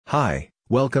Hi,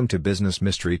 welcome to Business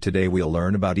Mystery. Today we'll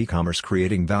learn about e-commerce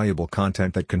creating valuable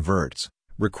content that converts,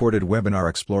 recorded webinar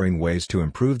exploring ways to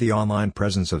improve the online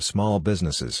presence of small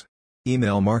businesses.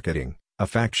 Email marketing, a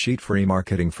fact sheet for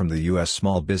e-marketing from the U.S.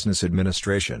 Small Business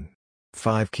Administration.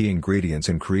 5 key ingredients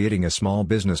in creating a small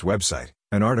business website,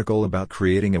 an article about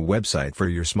creating a website for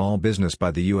your small business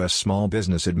by the U.S. Small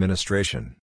Business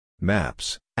Administration.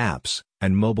 Maps, apps,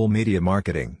 and mobile media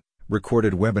marketing.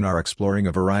 Recorded webinar exploring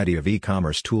a variety of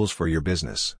e-commerce tools for your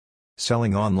business.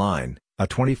 Selling online, a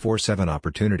 24/7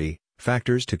 opportunity,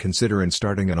 factors to consider in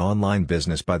starting an online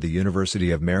business by the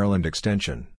University of Maryland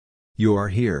Extension. You are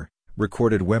here,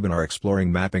 recorded webinar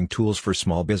exploring mapping tools for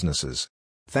small businesses.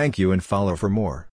 Thank you and follow for more.